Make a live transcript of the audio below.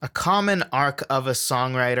A common arc of a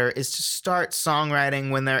songwriter is to start songwriting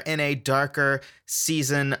when they're in a darker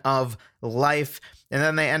season of life, and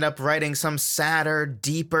then they end up writing some sadder,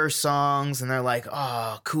 deeper songs, and they're like,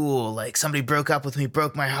 oh, cool, like somebody broke up with me,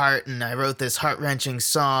 broke my heart, and I wrote this heart-wrenching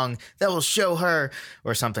song that will show her,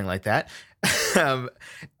 or something like that. um,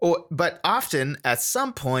 but often, at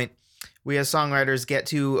some point, we as songwriters get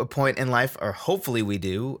to a point in life, or hopefully we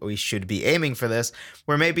do, we should be aiming for this,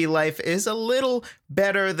 where maybe life is a little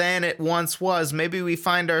better than it once was. Maybe we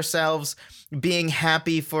find ourselves being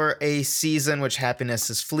happy for a season, which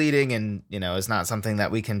happiness is fleeting and, is not something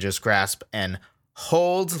that we can just grasp and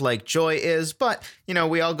hold like joy is. But,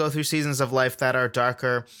 we all go through seasons of life that are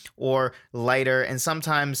darker or lighter. And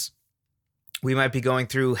sometimes we might be going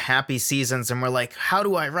through happy seasons and we're like, how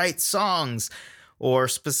do I write songs? Or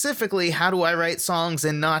specifically, how do I write songs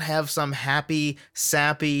and not have some happy,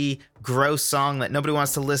 sappy, gross song that nobody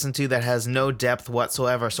wants to listen to that has no depth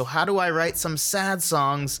whatsoever? So how do I write some sad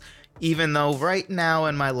songs even though right now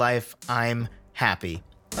in my life I'm happy?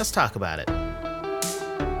 Let's talk about it.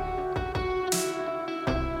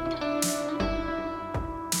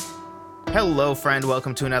 Hello, friend.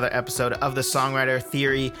 Welcome to another episode of the Songwriter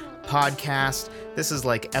Theory podcast. This is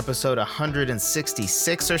like episode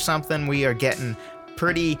 166 or something. We are getting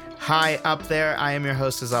pretty high up there. I am your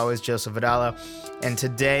host, as always, Joseph Vidala, and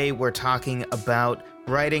today we're talking about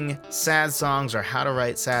writing sad songs, or how to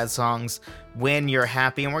write sad songs when you're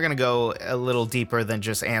happy. And we're going to go a little deeper than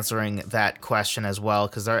just answering that question as well,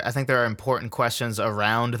 because I think there are important questions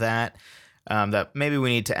around that that maybe we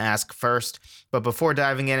need to ask first. But before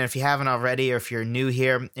diving in, if you haven't already, or if you're new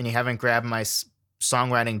here and you haven't grabbed my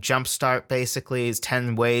songwriting jumpstart, basically is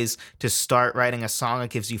 10 ways to start writing a song. It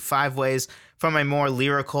gives you 5 ways from a more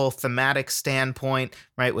lyrical, thematic standpoint,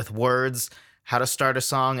 right, with words, how to start a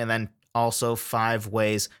song, and then also 5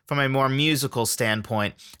 ways from a more musical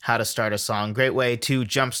standpoint, how to start a song. Great way to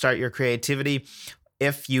jumpstart your creativity.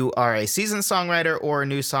 If you are a seasoned songwriter or a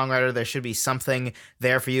new songwriter, there should be something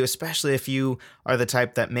there for you, especially if you are the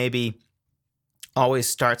type that maybe always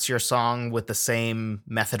starts your song with the same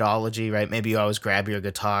methodology, right? Maybe you always grab your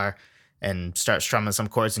guitar and start strumming some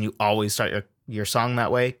chords and you always start your song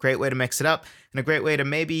that way. Great way to mix it up. And a great way to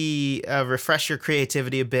maybe refresh your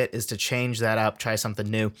creativity a bit is to change that up, try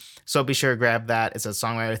something new. So be sure to grab that. It's at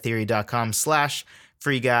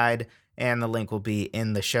songwritertheory.com/free guide. And the link will be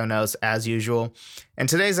in the show notes as usual. And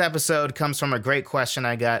today's episode comes from a great question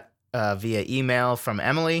I got via email from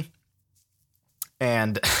Emily.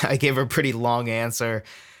 And I gave her a pretty long answer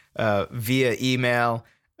via email.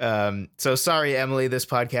 So sorry, Emily, this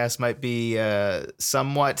podcast might be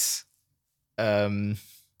somewhat a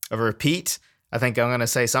repeat. I think I'm going to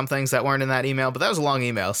say some things that weren't in that email, but that was a long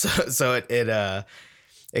email. So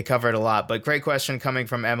it covered a lot. But great question coming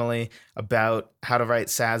from Emily about how to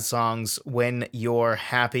write sad songs when you're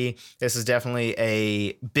happy. This is definitely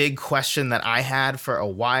a big question that I had for a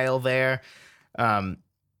while there.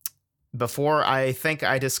 Before I think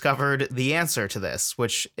I discovered the answer to this,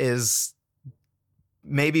 which is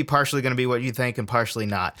maybe partially going to be what you think and partially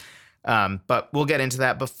not. But we'll get into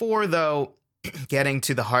that. Before, though, getting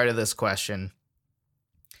to the heart of this question,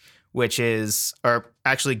 which is, or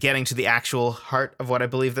actually getting to the actual heart of what I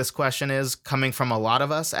believe this question is, coming from a lot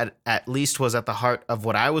of us, at least was at the heart of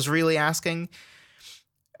what I was really asking.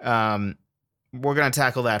 We're going to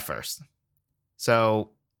tackle that first. So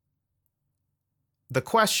the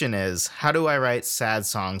question is, how do I write sad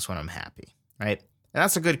songs when I'm happy, right? And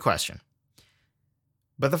that's a good question.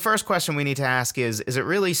 But the first question we need to ask is it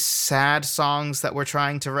really sad songs that we're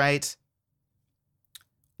trying to write?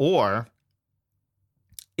 Or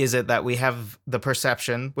is it that we have the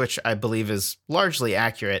perception, which I believe is largely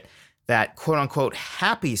accurate, that quote unquote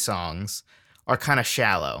happy songs are kind of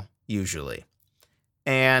shallow, usually?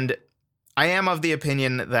 And I am of the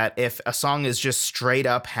opinion that if a song is just straight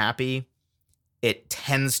up happy, it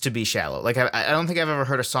tends to be shallow. Like, I don't think I've ever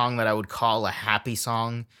heard a song that I would call a happy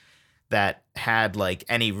song that had like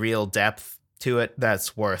any real depth to it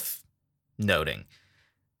that's worth noting.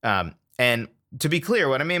 And to be clear,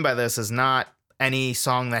 what I mean by this is not any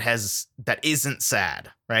song that isn't sad,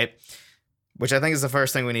 right? Which I think is the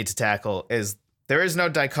first thing we need to tackle. Is there is no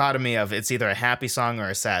dichotomy of it's either a happy song or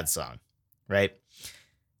a sad song, right?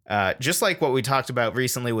 Just like what we talked about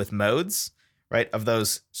recently with modes, right? Of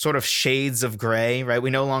those sort of shades of gray, right? We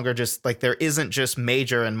no longer just, like, there isn't just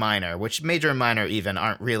major and minor, which major and minor even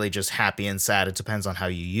aren't really just happy and sad. It depends on how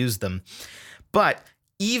you use them. But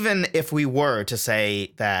even if we were to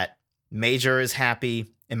say that major is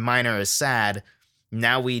happy and minor is sad,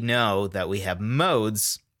 now we know that we have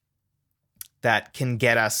modes that can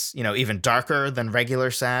get us, even darker than regular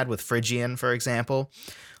sad with Phrygian, for example,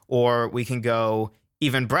 or we can go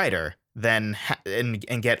even brighter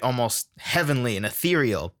and get almost heavenly and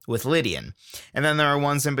ethereal with Lydian. And then there are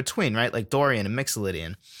ones in between, right? Like Dorian and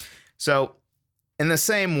Mixolydian. So in the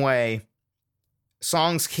same way,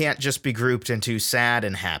 songs can't just be grouped into sad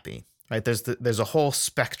and happy, right? There's a whole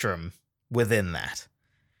spectrum within that.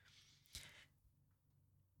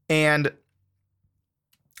 And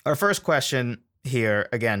our first question here,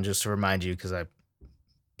 again, just to remind you, because I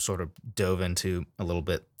sort of dove into a little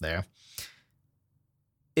bit there,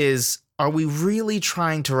 is, are we really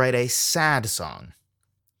trying to write a sad song?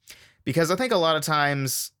 Because I think a lot of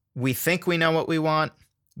times we think we know what we want,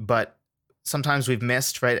 but sometimes we've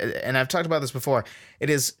missed, right? And I've talked about this before. It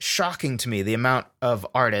is shocking to me the amount of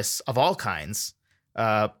artists of all kinds,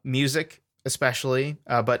 music especially,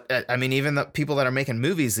 but I mean, even the people that are making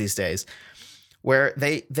movies these days, where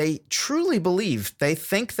they truly believe, they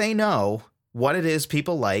think they know what it is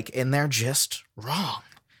people like, and they're just wrong.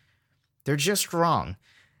 They're just wrong.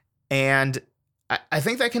 And I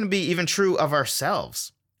think that can be even true of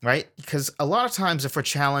ourselves, right? Because a lot of times if we're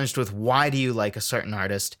challenged with why do you like a certain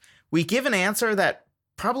artist, we give an answer that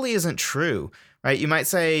probably isn't true, right? You might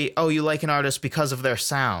say, oh, you like an artist because of their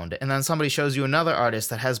sound. And then somebody shows you another artist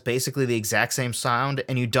that has basically the exact same sound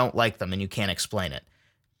and you don't like them and you can't explain it.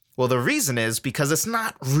 Well, the reason is because it's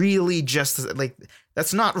not really just like,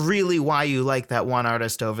 that's not really why you like that one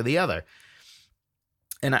artist over the other.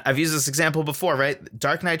 And I've used this example before, right?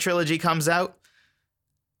 Dark Knight trilogy comes out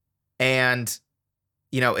and,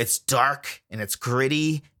 you know, it's dark and it's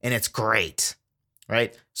gritty and it's great,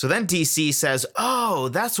 right? So then DC says, oh,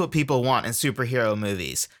 that's what people want in superhero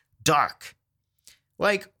movies. Dark.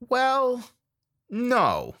 Like, well,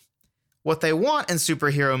 no. What they want in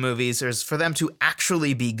superhero movies is for them to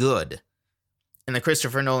actually be good. And the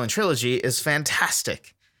Christopher Nolan trilogy is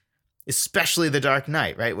fantastic, especially The Dark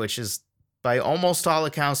Knight, right? Which is, by almost all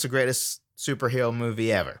accounts, the greatest superhero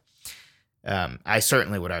movie ever. I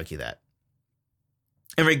certainly would argue that.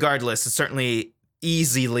 And regardless, it's certainly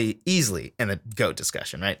easily in the GOAT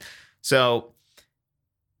discussion, right? So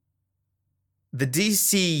the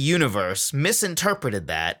DC universe misinterpreted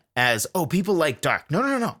that as, oh, people like dark.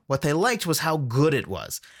 No. What they liked was how good it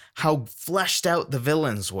was, how fleshed out the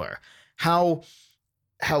villains were, how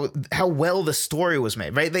well the story was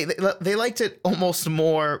made, right? They liked it almost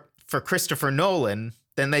more for Christopher Nolan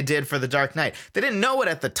than they did for The Dark Knight. They didn't know it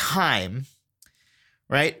at the time,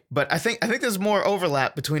 right? But I think there's more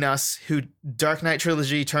overlap between us who Dark Knight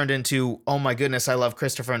trilogy turned into, oh my goodness, I love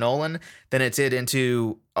Christopher Nolan, than it did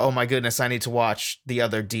into, oh my goodness, I need to watch the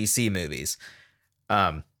other DC movies.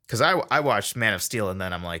 Because I watched Man of Steel and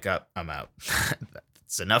then I'm like, oh, I'm out.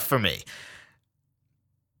 It's enough for me.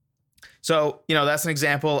 So, you know, that's an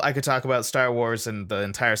example. I could talk about Star Wars and the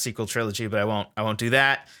entire sequel trilogy, but I won't do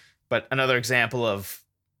that. But another example of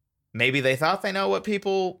maybe they thought they know what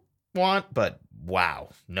people want, but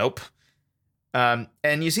wow, nope. And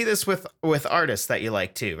you see this with artists that you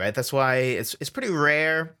like too, right? That's why it's pretty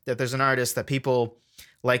rare that there's an artist that people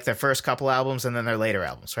like their first couple albums and then their later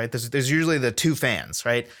albums, right? There's usually the two fans,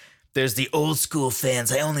 right? There's the old school fans.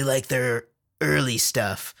 I only like their early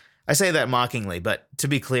stuff. I say that mockingly, but to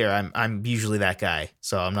be clear, I'm usually that guy,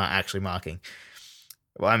 so I'm not actually mocking.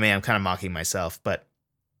 Well, I mean, I'm kind of mocking myself, but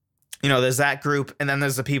you know, there's that group, and then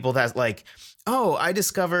there's the people that like, oh, I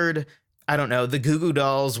discovered, I don't know, the Goo Goo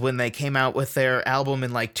Dolls when they came out with their album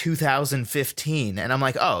in like 2015, and I'm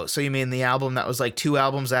like, oh, so you mean the album that was like 2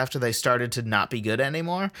 albums after they started to not be good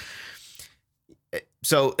anymore?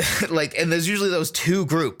 So, like, and there's usually those two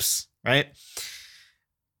groups, right?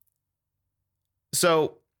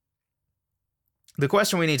 So the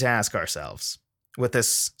question we need to ask ourselves with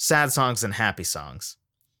this sad songs and happy songs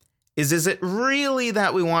is it really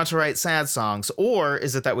that we want to write sad songs, or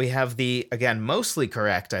is it that we have the, again, mostly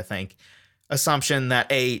correct, I think, assumption that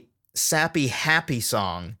a sappy, happy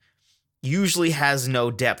song usually has no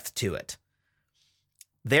depth to it?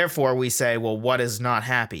 Therefore, we say, well, what is not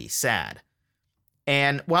happy? Sad.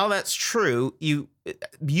 And while that's true,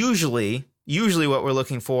 usually what we're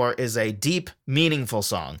looking for is a deep, meaningful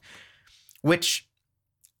song, which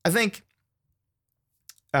I think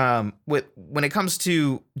when it comes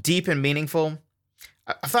to deep and meaningful,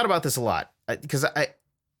 I've thought about this a lot because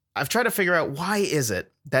I've tried to figure out why is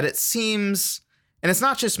it that it seems, and it's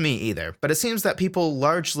not just me either, but it seems that people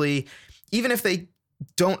largely, even if they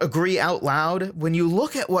don't agree out loud, when you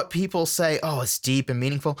look at what people say, oh, it's deep and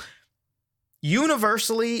meaningful,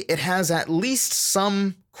 universally, it has at least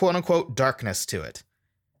some quote unquote darkness to it.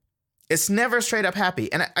 It's never straight up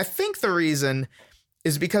happy. And I think the reason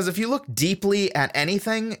is because if you look deeply at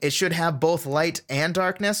anything, it should have both light and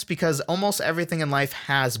darkness, because almost everything in life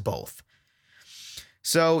has both.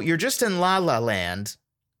 So you're just in La La Land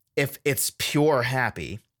if it's pure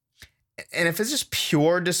happy. And if it's just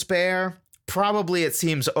pure despair, probably it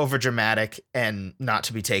seems overdramatic and not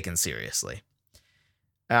to be taken seriously.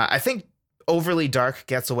 I think overly dark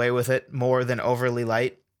gets away with it more than overly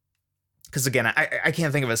light. Because again, I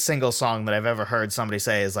can't think of a single song that I've ever heard somebody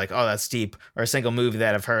say is like, oh, that's deep, or a single movie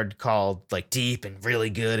that I've heard called like deep and really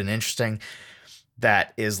good and interesting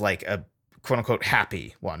that is like a quote unquote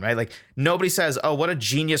happy one, right? Like nobody says, oh, what a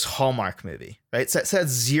genius Hallmark movie, right? Said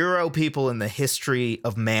zero people in the history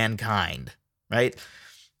of mankind, right?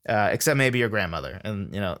 Except maybe your grandmother,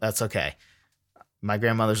 and that's okay. My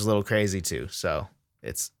grandmother's a little crazy too, so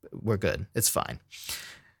we're good. It's fine.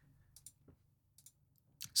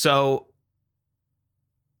 So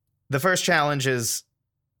the first challenge is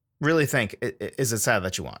really think, is it sad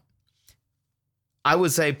that you want? I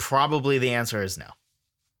would say probably the answer is no.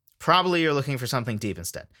 Probably you're looking for something deep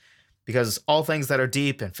instead, because all things that are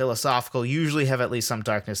deep and philosophical usually have at least some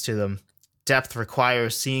darkness to them. Depth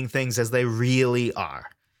requires seeing things as they really are,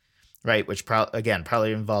 right? Which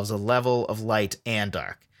probably involves a level of light and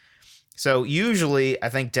dark. So usually I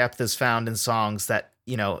think depth is found in songs that,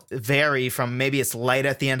 vary from maybe it's light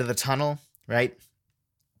at the end of the tunnel, right?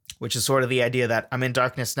 Which is sort of the idea that I'm in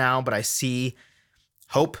darkness now, but I see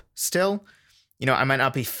hope still. I might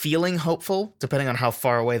not be feeling hopeful depending on how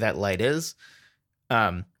far away that light is.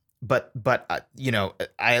 But I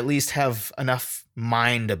at least have enough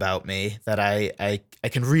mind about me that I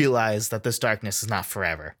can realize that this darkness is not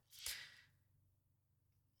forever.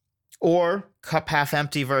 Or cup half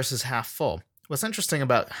empty versus half full. What's interesting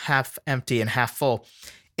about half empty and half full,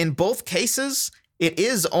 in both cases, it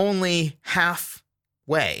is only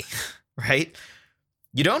halfway, right?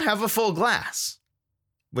 You don't have a full glass,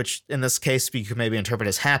 which in this case you could maybe interpret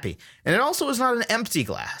as happy. And it also is not an empty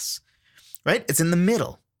glass, right? It's in the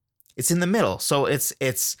middle. It's in the middle. So it's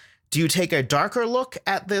do you take a darker look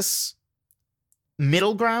at this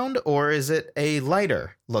middle ground, or is it a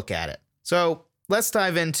lighter look at it? So let's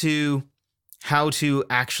dive into how to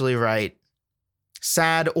actually write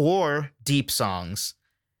sad or deep songs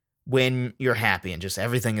when you're happy and just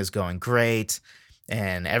everything is going great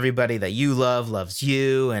and everybody that you love loves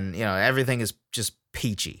you and, everything is just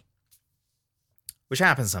peachy, which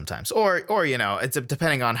happens sometimes. Or it's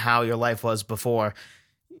depending on how your life was before,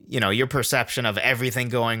 your perception of everything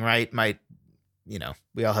going right might,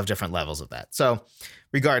 we all have different levels of that. So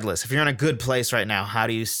regardless, if you're in a good place right now, how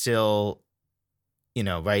do you still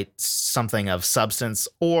write something of substance,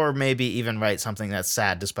 or maybe even write something that's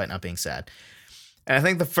sad despite not being sad? And I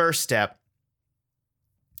think the first step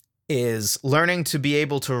is learning to be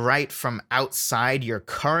able to write from outside your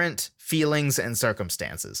current feelings and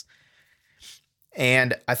circumstances.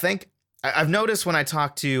 And I think I've noticed when I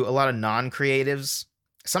talk to a lot of non-creatives,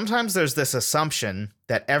 sometimes there's this assumption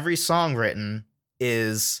that every song written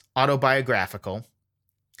is autobiographical.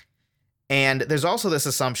 And there's also this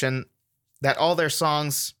assumption that all their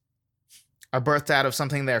songs are birthed out of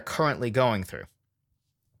something they're currently going through,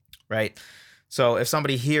 right? So if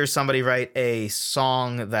somebody hears somebody write a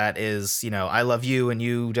song that is, I love you and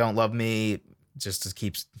you don't love me, just to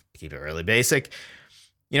keep it really basic,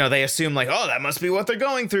 they assume like, oh, that must be what they're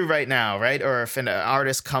going through right now, right? Or if an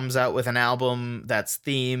artist comes out with an album that's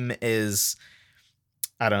theme is,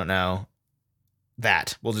 I don't know,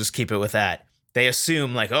 that. We'll just keep it with that. They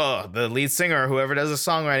assume like, oh, the lead singer or whoever does the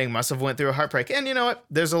songwriting must have went through a heartbreak. And you know what?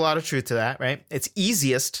 There's a lot of truth to that, right? It's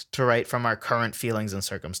easiest to write from our current feelings and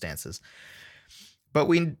circumstances. But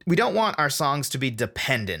we don't want our songs to be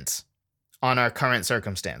dependent on our current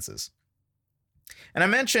circumstances. And I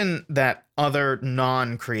mentioned that other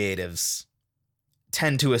non-creatives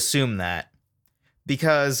tend to assume that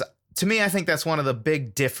because to me, I think that's one of the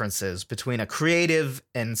big differences between a creative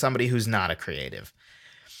and somebody who's not a creative.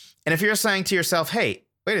 And if you're saying to yourself, hey,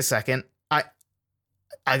 wait a second, I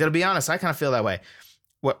got to be honest, I kind of feel that way.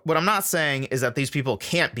 What I'm not saying is that these people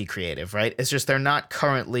can't be creative, right? It's just they're not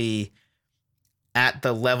currently at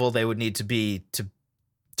the level they would need to be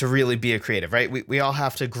to really be a creative, right? We all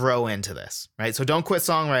have to grow into this, right? So don't quit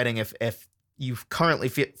songwriting if you currently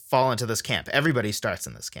fall into this camp. Everybody starts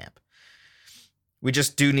in this camp. We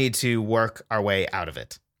just do need to work our way out of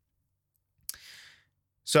it.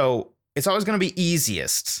 So it's always going to be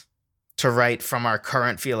easiest to write from our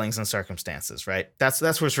current feelings and circumstances, right? That's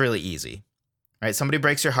what's really easy, right? Somebody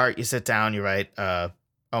breaks your heart, you sit down, you write, oh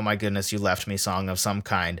my goodness, you left me song of some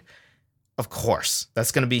kind. Of course,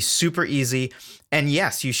 that's going to be super easy. And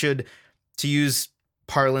yes, you should, to use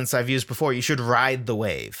parlance I've used before, you should ride the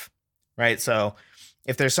wave, right? So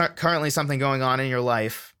if there's currently something going on in your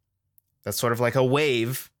life that's sort of like a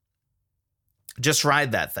wave, just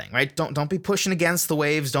ride that thing, right? Don't be pushing against the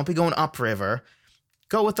waves. Don't be going upriver.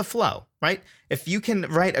 Go with the flow, right? If you can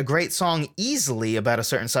write a great song easily about a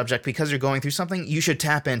certain subject because you're going through something, you should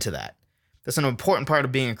tap into that. That's an important part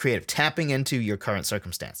of being a creative, tapping into your current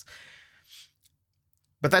circumstance.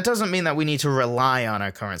 But that doesn't mean that we need to rely on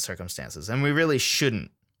our current circumstances, and we really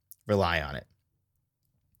shouldn't rely on it.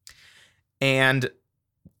 And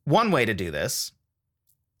one way to do this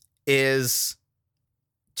is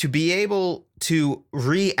to be able to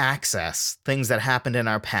re-access things that happened in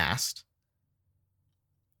our past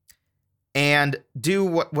and do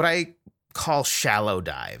what I call shallow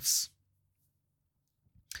dives.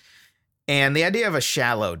 And the idea of a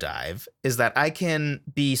shallow dive is that I can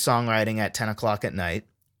be songwriting at 10 o'clock at night,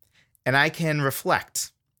 and I can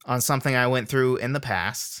reflect on something I went through in the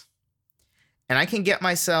past, and I can get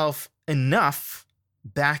myself enough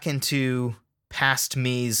back into past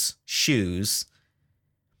me's shoes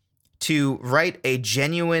to write a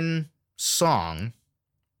genuine song,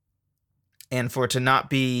 and for it to not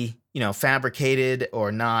be, fabricated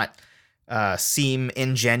or not seem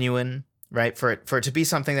ingenuine, right? For it to be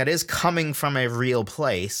something that is coming from a real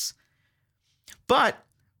place. But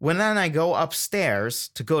when then I go upstairs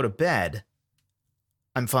to go to bed,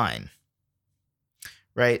 I'm fine,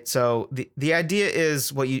 right? So the idea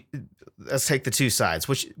is let's take the two sides.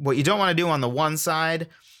 What you don't want to do on the one side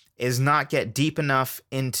is not get deep enough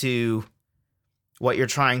into what you're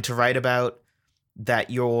trying to write about that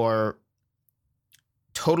you're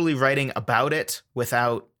totally writing about it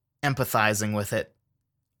without empathizing with it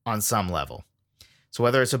on some level. So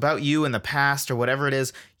whether it's about you in the past or whatever it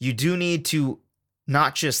is, you do need to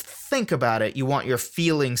not just think about it, you want your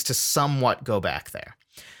feelings to somewhat go back there.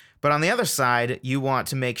 But on the other side, you want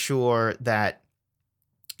to make sure that,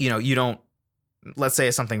 you don't, let's say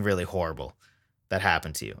it's something really horrible that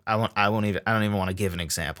happened to you. I don't even want to give an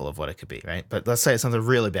example of what it could be, right? But let's say it's something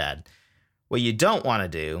really bad. What you don't want to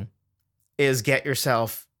do is get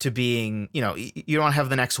yourself to being, you don't have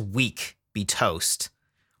the next week be toast,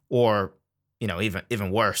 or,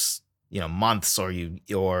 even worse, months, or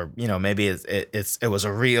maybe it was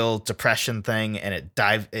a real depression thing and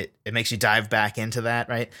it makes you dive back into that,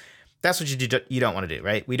 right? That's what you don't want to do,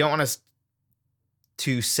 right? We don't want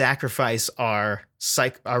to sacrifice our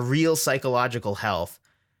real psychological health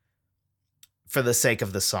for the sake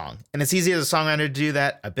of the song. And it's easy as a songwriter to do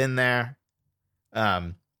that. I've been there.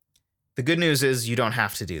 The good news is you don't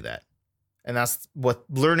have to do that. And that's what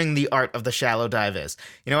learning the art of the shallow dive is.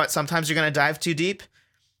 You know what? Sometimes you're going to dive too deep.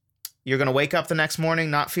 You're going to wake up the next morning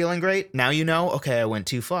not feeling great. Now you know, okay, I went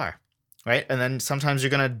too far, right? And then sometimes you're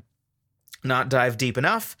going to not dive deep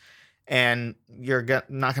enough, and you're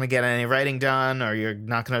not going to get any writing done, or you're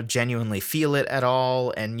not going to genuinely feel it at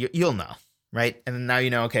all, and you'll know, right? And now you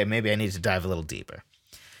know, okay, maybe I need to dive a little deeper.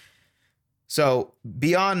 So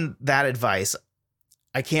beyond that advice,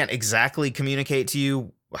 I can't exactly communicate to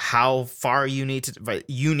you how far you need to, but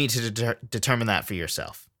you need to determine that for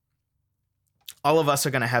yourself. All of us are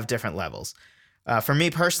going to have different levels. For me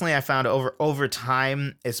personally, I found over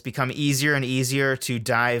time, it's become easier and easier to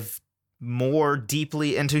dive more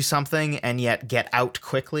deeply into something and yet get out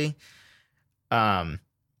quickly. But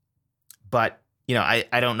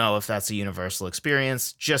I don't know if that's a universal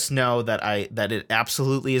experience. Just know that it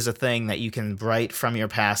absolutely is a thing that you can write from your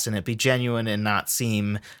past and it be genuine and not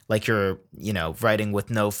seem like you're, writing with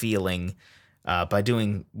no feeling, by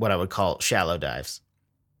doing what I would call shallow dives.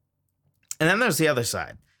 And then there's the other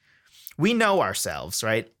side. We know ourselves,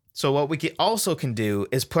 right? So what we also can do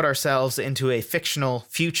is put ourselves into a fictional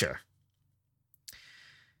future.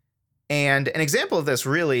 And an example of this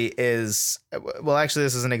really is, well, actually,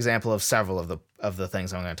 this is an example of several of the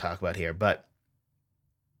things I'm going to talk about here. But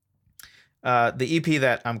the EP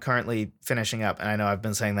that I'm currently finishing up, and I know I've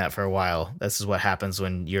been saying that for a while. This is what happens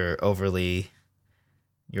when you're overly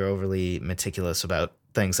meticulous about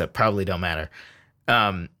things that probably don't matter.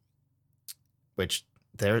 Which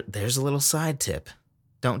there's a little side tip.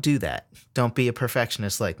 Don't do that. Don't be a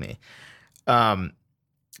perfectionist like me.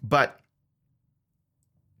 But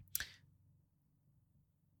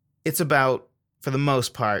it's about, for the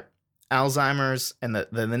most part, Alzheimer's, and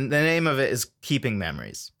the name of it is keeping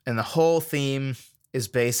memories. And the whole theme is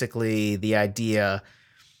basically the idea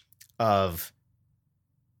of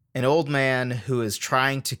an old man who is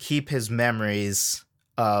trying to keep his memories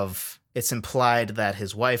of, it's implied that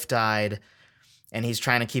his wife died, and he's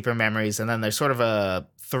trying to keep her memories. And then there's sort of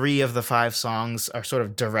 3 of the 5 songs are sort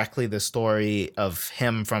of directly the story of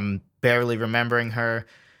him from barely remembering her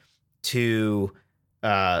to,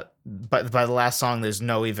 but by the last song, there's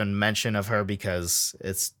no even mention of her because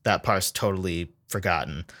that part's totally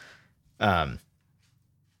forgotten.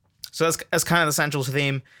 So that's kind of the central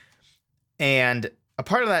theme. And a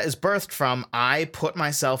part of that is birthed from I put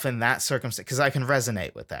myself in that circumstance because I can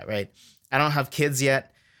resonate with that, right? I don't have kids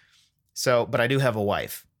yet, but I do have a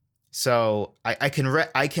wife. So I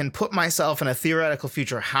can put myself in a theoretical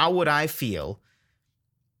future. How would I feel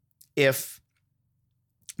if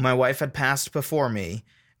my wife had passed before me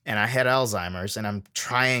and I had Alzheimer's and I'm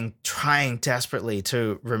trying desperately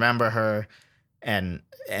to remember her, and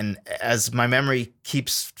as my memory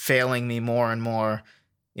keeps failing me more and more,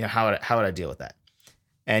 how would I deal with that?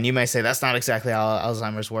 And you may say that's not exactly how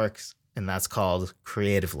Alzheimer's works, and that's called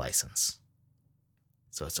creative license.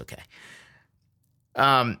 So it's okay.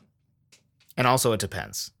 And also it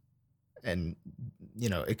depends. And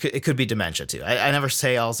it could be dementia too. I never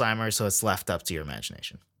say Alzheimer's, so it's left up to your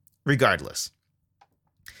imagination. Regardless,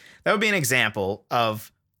 that would be an example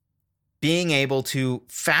of being able to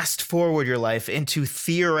fast forward your life into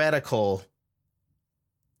theoretical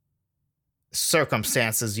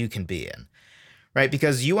circumstances you can be in, right?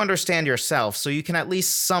 Because you understand yourself, so you can at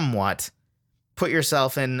least somewhat put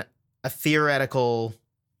yourself in a theoretical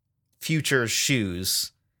future's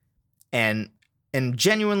shoes and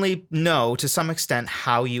genuinely know to some extent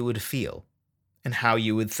how you would feel and how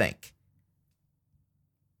you would think.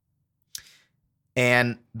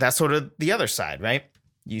 And that's sort of the other side, right?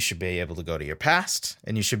 You should be able to go to your past,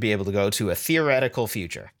 and you should be able to go to a theoretical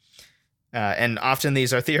future. And often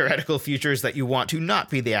these are theoretical futures that you want to not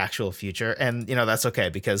be the actual future. And, that's okay,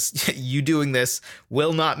 because you doing this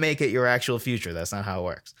will not make it your actual future. That's not how it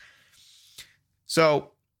works.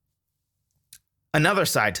 So another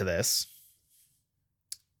side to this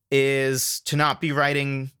is to not be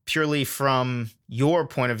writing purely from your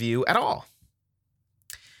point of view at all.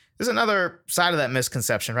 There's another side of that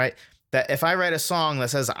misconception, right? That if I write a song that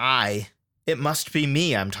says it must be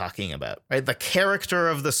me I'm talking about, right? The character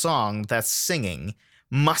of the song that's singing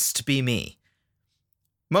must be me.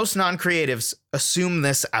 Most non-creatives assume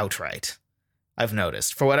this outright, I've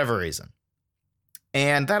noticed, for whatever reason.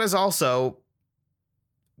 And that is also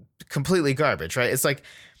completely garbage, right? It's like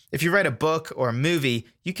if you write a book or a movie,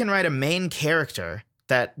 you can write a main character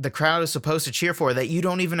that the crowd is supposed to cheer for that you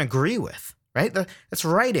don't even agree with, right? That's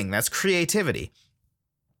writing, that's creativity.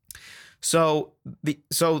 So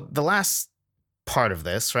the last part of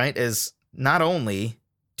this, right, is not only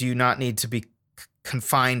do you not need to be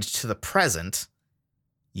confined to the present,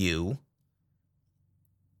 you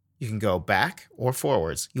can go back or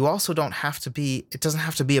forwards. You also don't have to be, it doesn't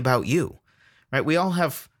have to be about you, right? We all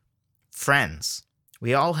have friends.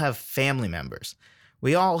 We all have family members.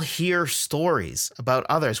 We all hear stories about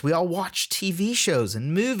others. We all watch TV shows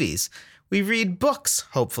and movies. We read books,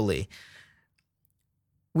 hopefully.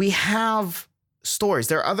 We have stories.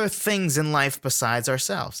 There are other things in life besides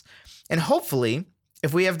ourselves. And hopefully,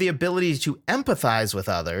 if we have the ability to empathize with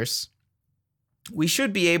others, we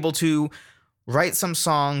should be able to write some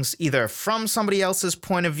songs either from somebody else's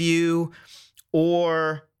point of view,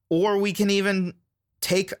 or we can even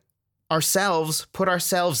put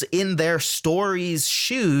ourselves in their story's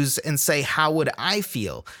shoes and say, how would I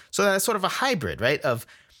feel? So that's sort of a hybrid, right? Of,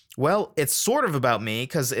 well, it's sort of about me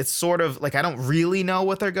because it's sort of like I don't really know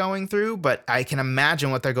what they're going through, but I can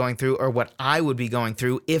imagine what they're going through or what I would be going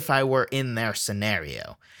through if I were in their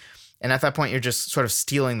scenario. And at that point, you're just sort of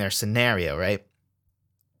stealing their scenario, right?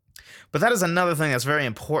 But that is another thing that's very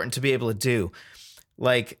important to be able to do.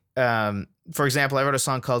 Like, for example, I wrote a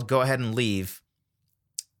song called Go Ahead and Leave.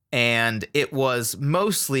 And it was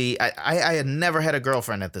mostly, I had never had a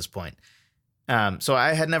girlfriend at this point. So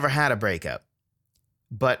I had never had a breakup.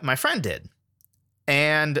 But my friend did.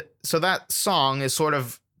 And so that song is it's sort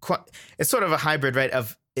of a hybrid, right?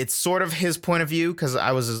 It's sort of his point of view because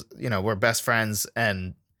I was, we're best friends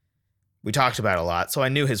and we talked about it a lot. So I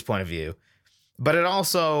knew his point of view. But it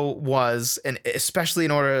also was, and especially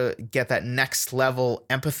in order to get that next level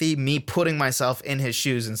empathy, me putting myself in his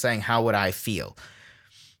shoes and saying, how would I feel?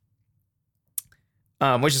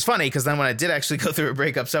 Which is funny because then when I did actually go through a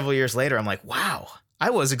breakup several years later, I'm like, wow, I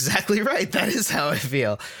was exactly right. That is how I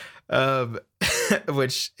feel,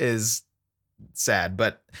 which is sad,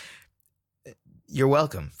 but you're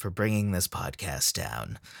welcome for bringing this podcast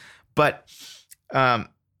down. But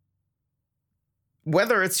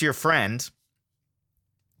whether it's your friend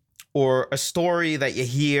or a story that you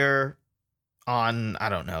hear on, I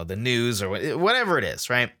don't know, the news or whatever it is,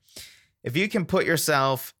 right? If you can put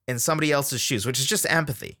yourself in somebody else's shoes, which is just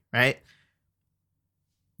empathy, right?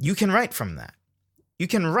 You can write from that. You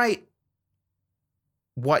can write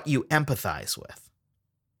what you empathize with.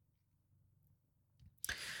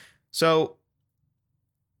 So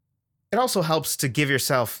it also helps to give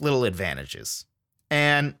yourself little advantages.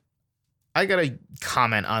 And I got a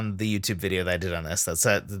comment on the YouTube video that I did on this that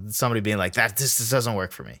said somebody being like, that this doesn't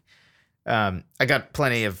work for me. I got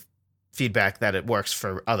plenty of feedback that it works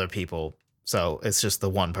for other people. So it's just the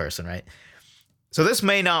one person, right? So this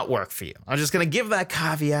may not work for you. I'm just going to give that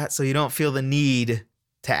caveat so you don't feel the need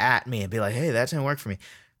to at me and be like, hey, that didn't work for me.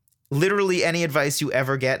 Literally any advice you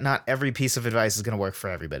ever get, not every piece of advice is going to work for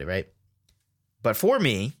everybody, right? But for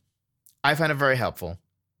me, I find it very helpful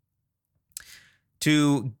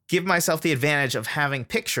to give myself the advantage of having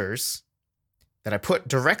pictures that I put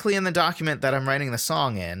directly in the document that I'm writing the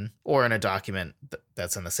song in, or in a document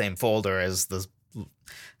that's in the same folder as the,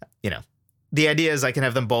 the idea is I can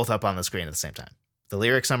have them both up on the screen at the same time. The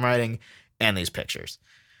lyrics I'm writing and these pictures.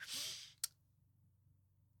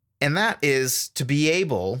 And that is to be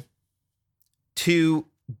able to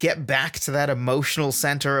get back to that emotional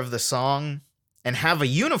center of the song and have a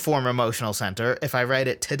uniform emotional center. If I write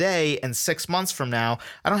it today and 6 months from now,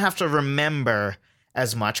 I don't have to remember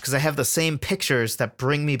as much because I have the same pictures that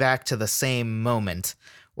bring me back to the same moment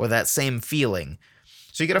or that same feeling.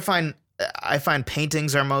 So I find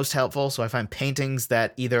paintings are most helpful. So I find paintings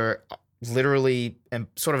that either literally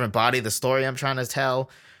sort of embody the story I'm trying to tell,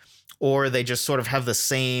 or they just sort of have the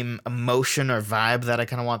same emotion or vibe that I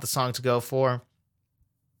kind of want the song to go for.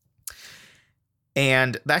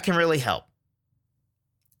 And that can really help.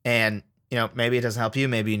 And, maybe it doesn't help you.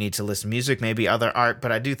 Maybe you need to listen to music, maybe other art.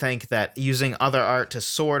 But I do think that using other art to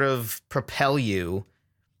sort of propel you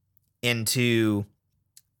into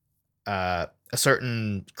a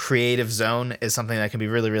certain creative zone is something that can be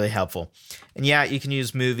really, really helpful. And yeah, you can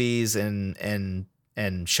use movies and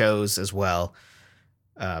shows as well.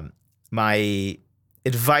 My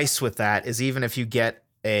advice with that is, even if you get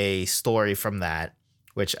a story from that,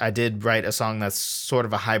 which I did write a song that's sort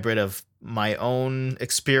of a hybrid of my own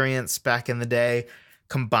experience back in the day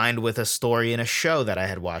combined with a story in a show that I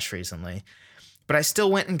had watched recently. But I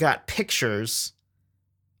still went and got pictures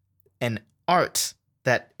and art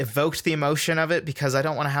that evoked the emotion of it, because I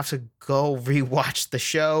don't want to have to go rewatch the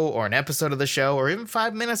show or an episode of the show or even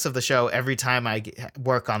 5 minutes of the show every time I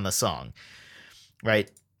work on the song,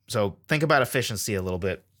 right? So think about efficiency a little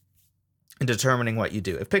bit in determining what you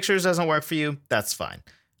do. If pictures doesn't work for you, that's fine.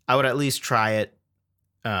 I would at least try it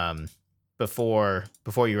before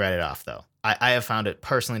you write it off, though. I have found it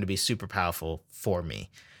personally to be super powerful for me.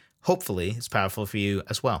 Hopefully, it's powerful for you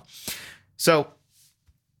as well. So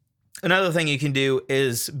another thing you can do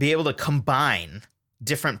is be able to combine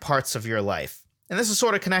different parts of your life. And this is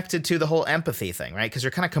sort of connected to the whole empathy thing, right? Because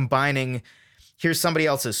you're kind of combining, here's somebody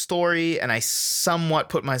else's story, and I somewhat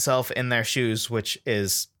put myself in their shoes, which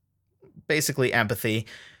is basically empathy.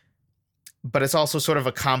 But it's also sort of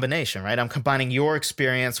a combination, right? I'm combining your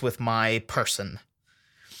experience with my person.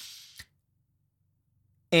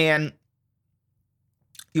 And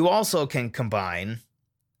you also can combine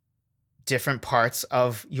different parts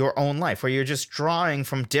of your own life where you're just drawing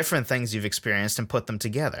from different things you've experienced and put them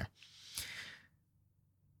together.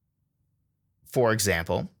 For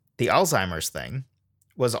example, the Alzheimer's thing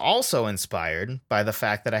was also inspired by the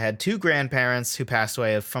fact that I had 2 grandparents who passed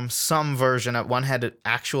away from some version of, one had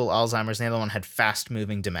actual Alzheimer's and the other one had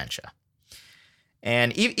fast-moving dementia.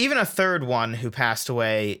 And even a third one who passed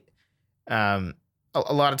away, a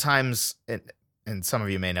lot of times, and some of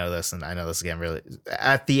you may know this, and I know this again, really,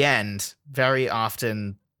 at the end, very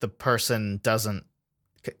often the person doesn't,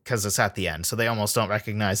 because it's at the end, so they almost don't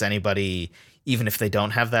recognize anybody, even if they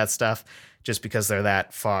don't have that stuff, just because they're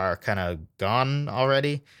that far kind of gone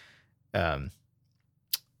already.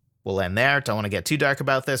 We'll end there. Don't want to get too dark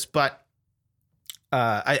about this, but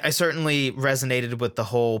I certainly resonated with the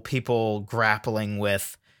whole people grappling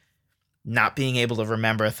with not being able to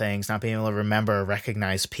remember things, not being able to remember or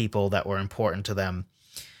recognize people that were important to them.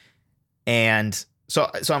 And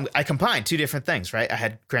so I combined 2 different things, right? I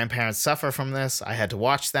had grandparents suffer from this. I had to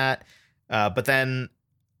watch that. But then,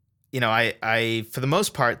 I for the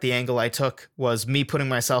most part, the angle I took was me putting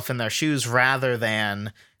myself in their shoes rather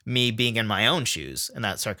than me being in my own shoes in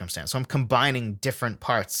that circumstance. So I'm combining different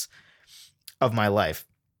parts of my life.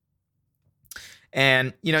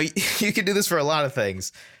 And, you can do this for a lot of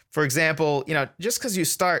things. For example, just because you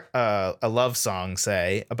start a love song,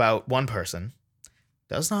 say, about one person,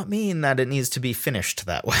 does not mean that it needs to be finished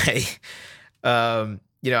that way.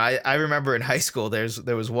 I remember in high school, there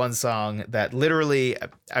was one song that literally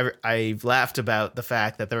I laughed about the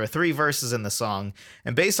fact that there were 3 verses in the song,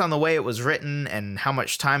 and based on the way it was written and how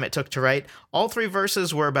much time it took to write, all 3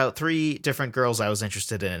 verses were about 3 different girls I was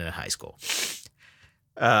interested in high school.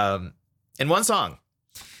 In one song.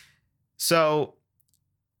 So,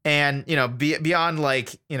 and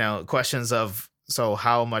beyond questions of So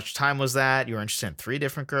how much time was that? You were interested in 3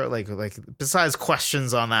 different girls? Like besides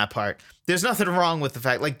questions on that part, there's nothing wrong with the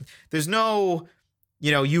fact, like, there's no,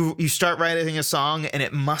 you start writing a song and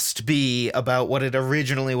it must be about what it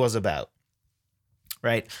originally was about,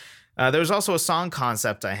 right? There was also a song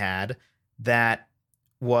concept I had that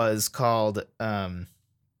was called Love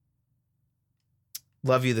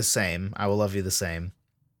You the Same. I Will Love You the Same.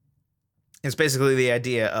 It's basically the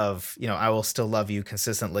idea of, I will still love you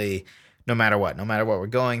consistently no matter what we're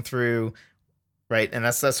going through, right? And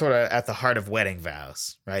that's sort of at the heart of wedding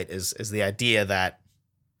vows, right? Is the idea that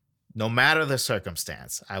no matter the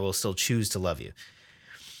circumstance, I will still choose to love you.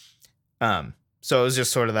 So it was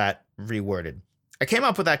just sort of that reworded. I came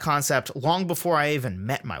up with that concept long before I even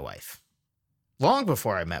met my wife. Long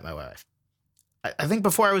before I met my wife. I think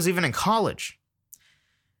before I was even in college.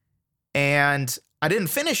 And I didn't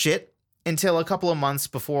finish it until a couple of months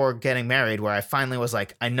before getting married, where I finally was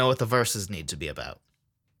like, I know what the verses need to be about.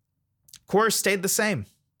 Chorus stayed the same.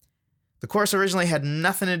 The chorus originally had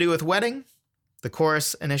nothing to do with wedding. The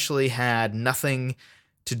chorus initially had nothing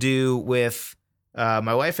to do with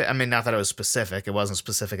my wife. I mean, not that it was specific. It wasn't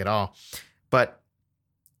specific at all. But,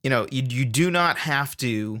 you do not have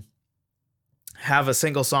to have a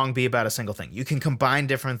single song be about a single thing. You can combine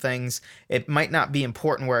different things. It might not be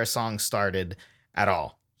important where a song started at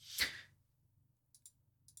all.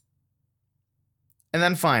 And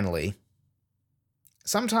then finally,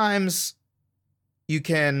 sometimes you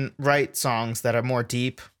can write songs that are more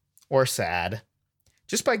deep or sad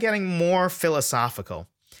just by getting more philosophical.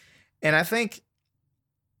 And I think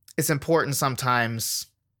it's important sometimes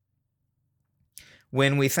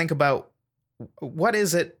when we think about what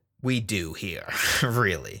is it we do here,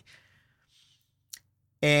 really.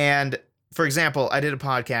 And for example, I did a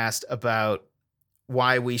podcast about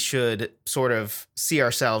why we should sort of see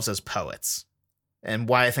ourselves as poets and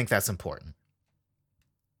why I think that's important.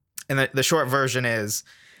 And the short version is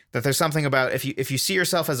that there's something about if you see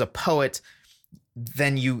yourself as a poet,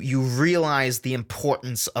 then you realize the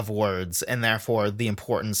importance of words and therefore the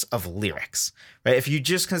importance of lyrics, right? If you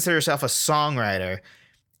just consider yourself a songwriter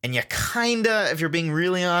and you kinda, if you're being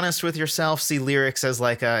really honest with yourself, see lyrics as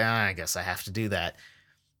like I guess I have to do that,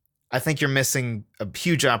 I think you're missing a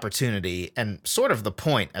huge opportunity and sort of the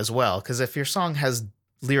point as well. Because if your song has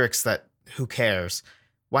lyrics that who cares?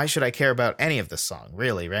 Why should I care about any of this song,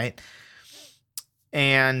 really, right?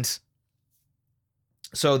 And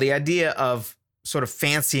so the idea of sort of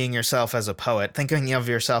fancying yourself as a poet, thinking of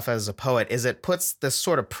yourself as a poet, is it puts this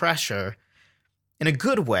sort of pressure in a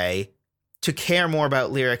good way to care more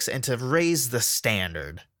about lyrics and to raise the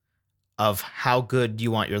standard of how good you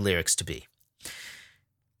want your lyrics to be.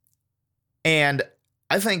 And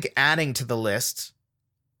I think adding to the list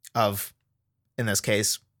of, in this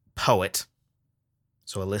case, poet,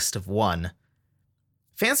 so a list of 1,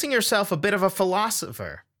 fancying yourself a bit of a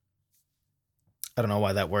philosopher. I don't know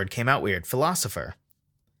why that word came out weird. Philosopher.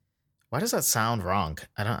 Why does that sound wrong?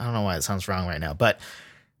 I don't know why it sounds wrong right now, but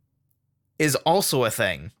is also a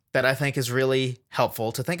thing that I think is really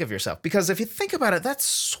helpful to think of yourself. Because if you think about it, that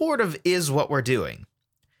sort of is what we're doing.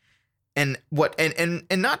 And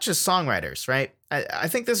not just songwriters, right? I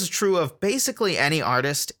think this is true of basically any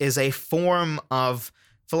artist is a form of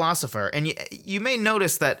philosopher. And you may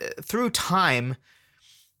notice that through time,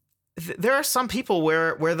 there are some people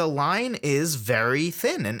where the line is very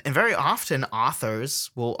thin, and very often authors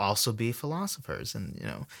will also be philosophers.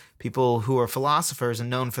 And, people who are philosophers and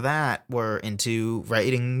known for that were into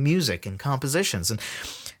writing music and compositions. And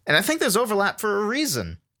I think there's overlap for a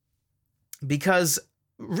reason, because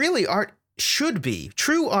really art should be,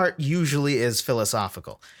 true art usually is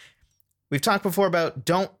philosophical. We've talked before about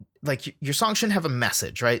your song shouldn't have a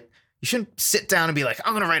message, right? You shouldn't sit down and be like,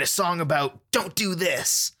 I'm going to write a song about don't do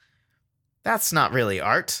this. That's not really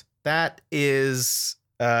art. That is,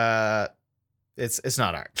 it's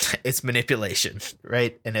not art. It's manipulation,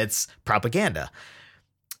 right? And it's propaganda,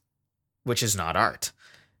 which is not art.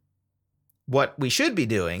 What we should be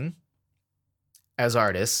doing as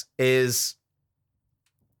artists is,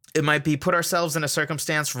 it might be put ourselves in a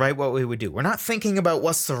circumstance, write what we would do. We're not thinking about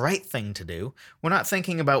what's the right thing to do. We're not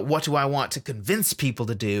thinking about what do I want to convince people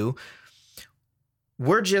to do.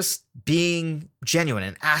 We're just being genuine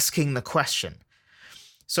and asking the question.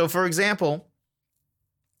 So, for example,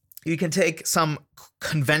 you can take some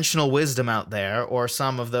conventional wisdom out there or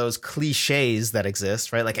some of those cliches that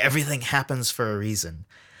exist, right? Like everything happens for a reason.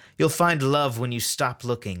 You'll find love when you stop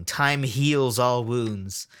looking. Time heals all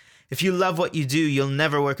wounds. If you love what you do, you'll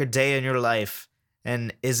never work a day in your life.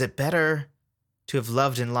 And is it better to have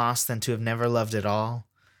loved and lost than to have never loved at all?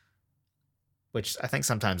 which I think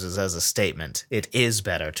sometimes is as a statement. It is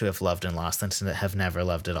better to have loved and lost than to have never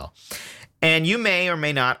loved at all. And you may or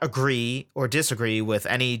may not agree or disagree with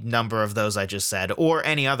any number of those I just said, or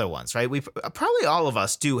any other ones, right? We probably all of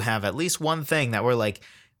us do have at least one thing that we're like,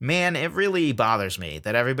 man, it really bothers me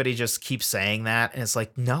that everybody just keeps saying that. And it's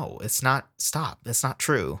like, no, it's not. Stop. It's not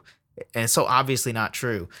true. And it's so obviously not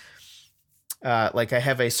true. Like I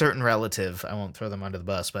have a certain relative, I won't throw them under the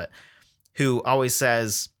bus, but who always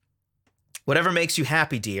says, whatever makes you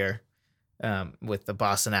happy, dear, with the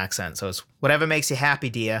Boston accent. So it's whatever makes you happy,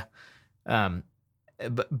 dear.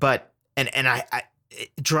 But it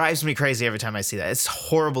drives me crazy every time I see that. It's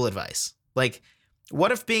horrible advice. Like,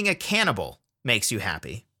 what if being a cannibal makes you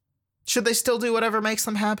happy? Should they still do whatever makes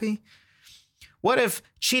them happy? What if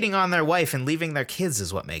cheating on their wife and leaving their kids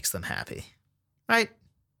is what makes them happy? Right?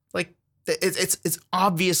 Like, it's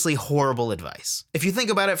obviously horrible advice. If you think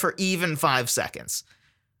about it for even 5 seconds.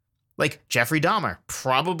 Like, Jeffrey Dahmer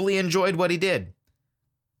probably enjoyed what he did.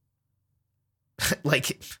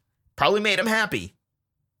 Like, probably made him happy.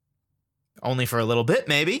 Only for a little bit,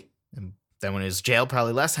 maybe. And then when he was jailed,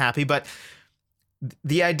 probably less happy. But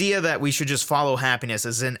the idea that we should just follow happiness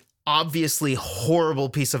is an obviously horrible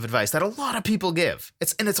piece of advice that a lot of people give.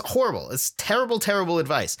 It's horrible. It's terrible, terrible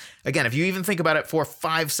advice. Again, if you even think about it for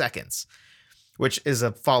 5 seconds, which is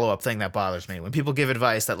a follow-up thing that bothers me. When people give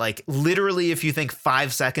advice that, like, literally if you think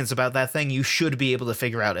 5 seconds about that thing, you should be able to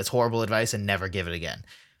figure out it's horrible advice and never give it again.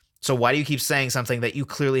 So why do you keep saying something that you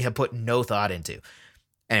clearly have put no thought into?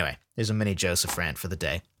 Anyway, there's a mini Joseph rant for the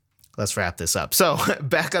day. Let's wrap this up. So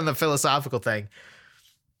back on the philosophical thing.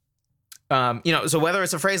 So whether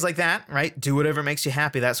it's a phrase like that, right? Do whatever makes you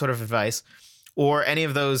happy, that sort of advice, or any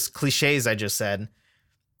of those cliches I just said,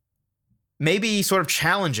 maybe sort of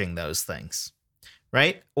challenging those things,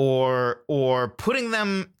 right? Or putting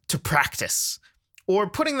them to practice, or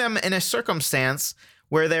putting them in a circumstance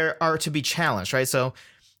where they are to be challenged, right? So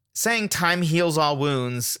saying time heals all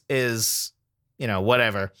wounds is,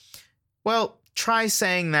 whatever. Well, try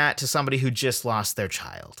saying that to somebody who just lost their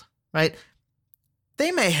child, right?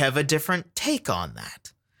 They may have a different take on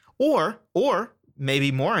that. Or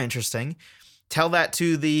maybe more interesting, tell that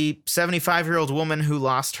to the 75-year-old woman who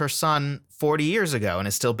lost her son 40 years ago and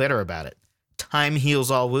is still bitter about it. Time heals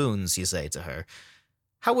all wounds, you say to her.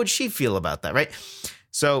 How would she feel about that, right?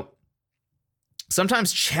 So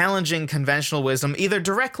sometimes challenging conventional wisdom, either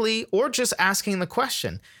directly or just asking the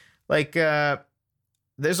question. Like,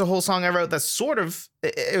 there's a whole song I wrote that's sort of,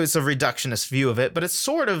 it was a reductionist view of it, but it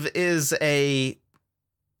sort of is I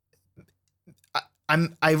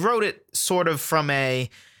wrote it sort of from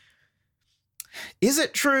is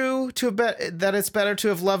it true that it's better to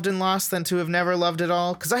have loved and lost than to have never loved at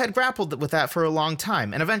all? Because I had grappled with that for a long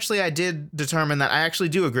time. And eventually I did determine that I actually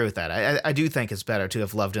do agree with that. I do think it's better to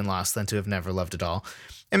have loved and lost than to have never loved at all.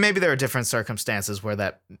 And maybe there are different circumstances where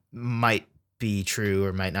that might be true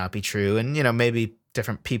or might not be true. And, maybe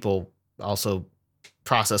different people also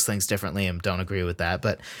process things differently and don't agree with that.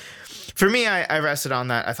 But for me, I rested on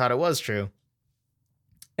that. I thought it was true.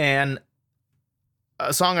 And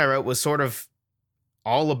a song I wrote was sort of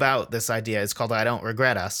all about this idea. It's called I Don't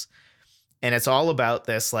Regret Us. And it's all about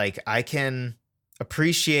this, like, I can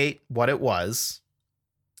appreciate what it was.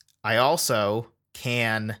 I also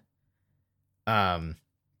can, not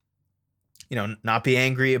be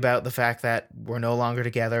angry about the fact that we're no longer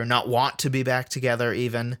together, not want to be back together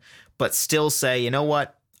even, but still say, you know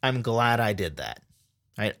what? I'm glad I did that,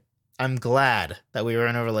 right? I'm glad that we were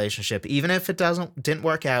in a relationship. Even if it didn't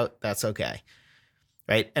work out, that's okay.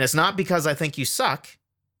 Right? And it's not because I think you suck.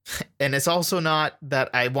 And it's also not that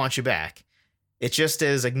I want you back. It just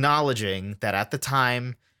is acknowledging that at the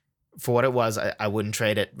time, for what it was, I wouldn't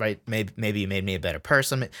trade it, right? Maybe you made me a better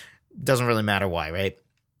person. It doesn't really matter why, right?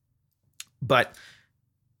 But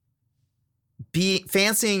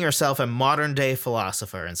fancying yourself a modern day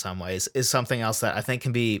philosopher in some ways is something else that I think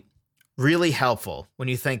can be really helpful when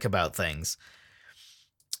you think about things.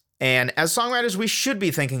 And as songwriters, we should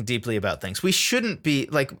be thinking deeply about things. We should be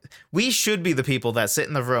the people that sit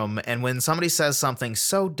in the room, and when somebody says something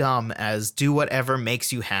so dumb as do whatever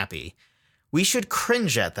makes you happy, we should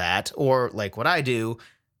cringe at that, or like what I do,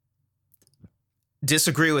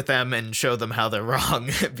 disagree with them and show them how they're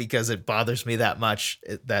wrong because it bothers me that much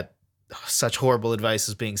that such horrible advice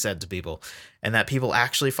is being said to people and that people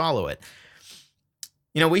actually follow it.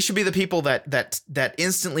 We should be the people that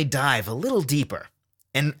instantly dive a little deeper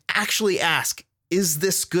and actually ask, is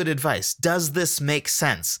this good advice? Does this make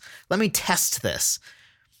sense? Let me test this.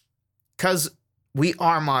 Because we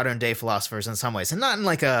are modern day philosophers in some ways, and not in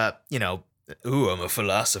like a, ooh, I'm a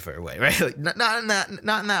philosopher way, right? Like, not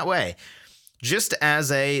in that way. just as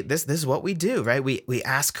this is what we do, right? We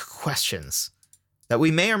ask questions that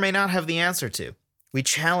we may or may not have the answer to. We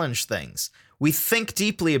challenge things. We think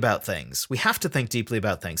deeply about things. We have to think deeply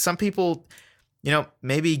about things. Some people,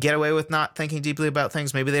 maybe get away with not thinking deeply about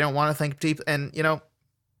things. Maybe they don't want to think deep, and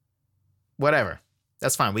whatever.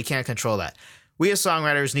 That's fine. We can't control that. We as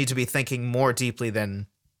songwriters need to be thinking more deeply than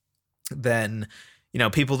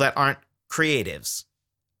people that aren't creatives.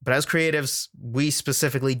 But as creatives, we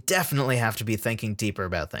specifically definitely have to be thinking deeper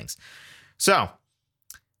about things. So,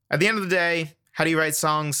 at the end of the day, how do you write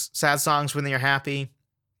songs, sad songs, when you're happy?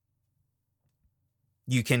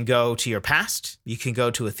 You can go to your past. You can go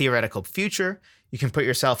to a theoretical future. You can put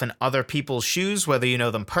yourself in other people's shoes, whether you know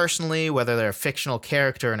them personally, whether they're a fictional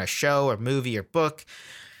character in a show or movie or book,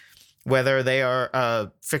 whether they are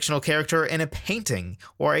a fictional character in a painting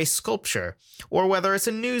or a sculpture, or whether it's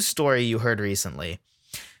a news story you heard recently.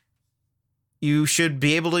 You should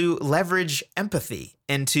be able to leverage empathy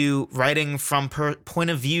into writing from point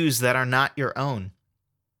of views that are not your own.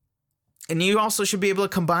 And you also should be able to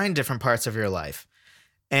combine different parts of your life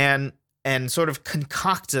and sort of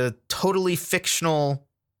concoct a totally fictional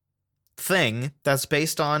thing that's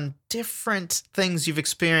based on different things you've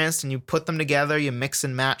experienced, and you put them together, you mix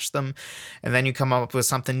and match them, and then you come up with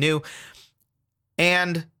something new.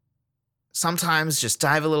 And sometimes just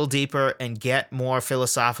dive a little deeper and get more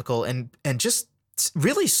philosophical, and just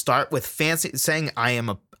really start with saying I'm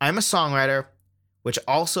a songwriter, which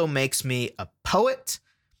also makes me a poet,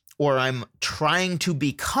 or I'm trying to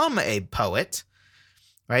become a poet,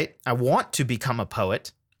 right? I want to become a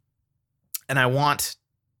poet, and I want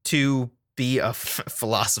to be a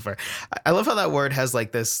philosopher. I love how that word has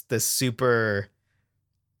like this super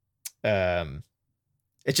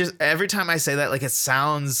it just, every time I say that, like, it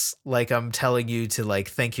sounds like I'm telling you to like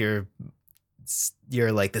think you're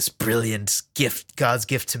like this brilliant gift, God's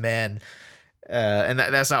gift to man, and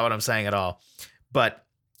that's not what I'm saying at all. But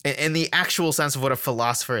in the actual sense of what a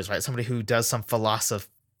philosopher is, right? Somebody who does some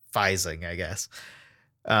philosophizing, I guess.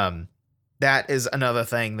 That is another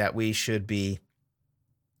thing that we should be,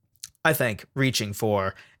 I think, reaching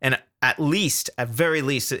for, and at very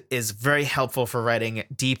least, it is very helpful for writing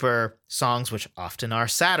deeper songs, which often are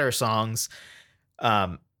sadder songs,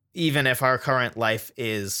 even if our current life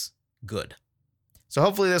is good. So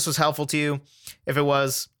hopefully this was helpful to you. If it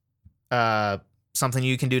was, something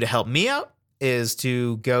you can do to help me out is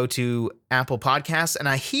to go to Apple Podcasts. And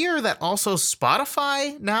I hear that also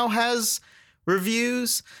Spotify now has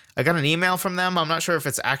reviews. I got an email from them. I'm not sure if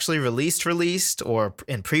it's actually released or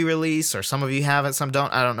in pre-release, or some of you have it, some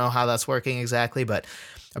don't. I don't know how that's working exactly, but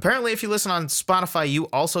apparently if you listen on Spotify, you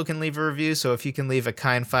also can leave a review. So if you can leave a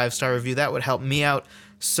kind 5-star review, that would help me out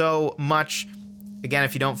so much. Again,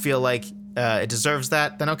 if you don't feel like it deserves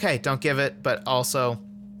that, then okay, don't give it. But also,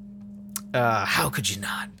 how could you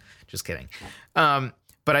not? Just kidding.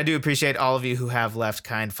 But I do appreciate all of you who have left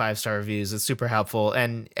kind 5-star reviews. It's super helpful.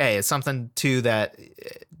 And hey, it's something too that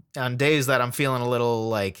on days that I'm feeling a little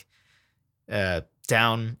like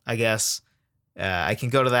down, I guess, I can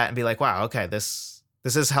go to that and be like, wow, okay, this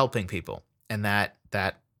is helping people. And that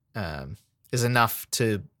is enough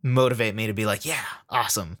to motivate me to be like, yeah,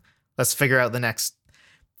 awesome. Let's figure out the next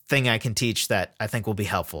thing I can teach that I think will be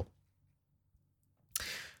helpful.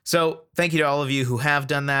 So thank you to all of you who have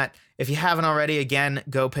done that. If you haven't already, again,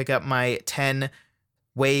 go pick up my 10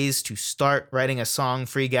 ways to start writing a song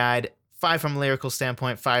free guide, 5 from a lyrical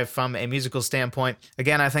standpoint, 5 from a musical standpoint.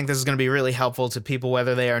 Again, I think this is going to be really helpful to people,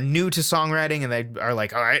 whether they are new to songwriting and they are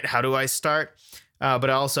like, all right, how do I start? But it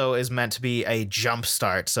also is meant to be a jump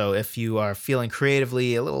start. So if you are feeling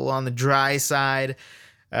creatively a little on the dry side,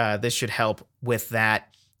 this should help with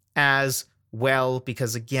that as well.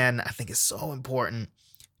 Because again, I think it's so important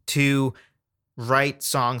to write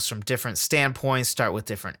songs from different standpoints, start with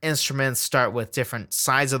different instruments, start with different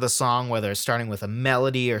sides of the song, whether it's starting with a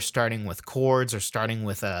melody or starting with chords or starting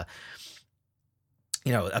with a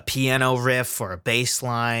piano riff or a bass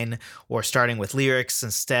line, or starting with lyrics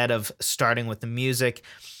instead of starting with the music,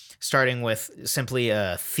 starting with simply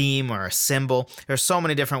a theme or a symbol. There's so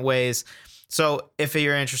many different ways. So if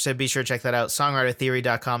you're interested, be sure to check that out.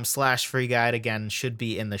 songwritertheory.com/free guide. Again, should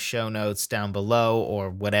be in the show notes down below, or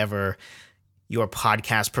whatever your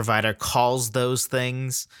podcast provider calls those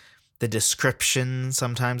things. The description,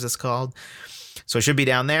 sometimes it's called. So it should be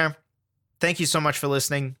down there. Thank you so much for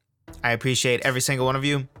listening. I appreciate every single one of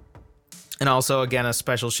you. And also, again, a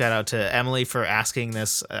special shout out to Emily for asking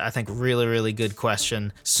this, I think, really, really good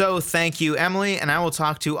question. So thank you, Emily, and I will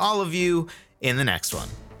talk to all of you in the next one.